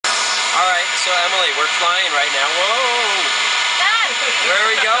So Emily, we're flying right now. Whoa! Dad! Where are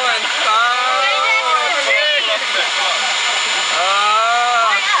we going? Oh!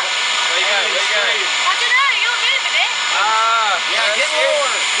 I don't know, you're moving it. Yeah, get lower.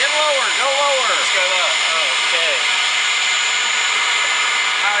 Get lower. Go lower. Let's go low. Okay.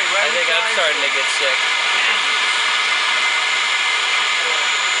 Harry, I think I'm starting to get sick.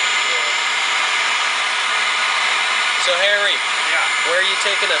 So Harry, where are you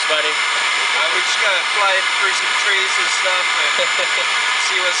taking us, buddy? We're just gonna fly through some trees and stuff and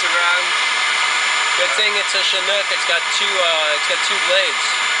see what's around. Good thing it's a Chinook. It's got two blades.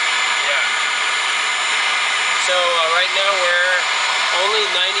 Yeah. So right now we're only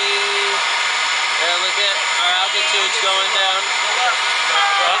 90. Yeah, look at our altitude's going down. Yeah,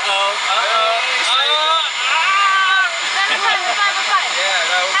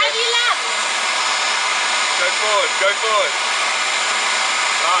 How do you land? go forward, go forward.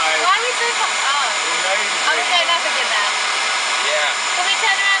 Why are we so far? Oh, we're going up again now. Yeah. Can we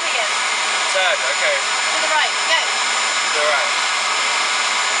turn around again? Turn, okay. To the right, go. To the right.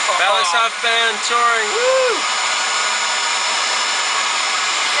 Ballast off band touring. Woo!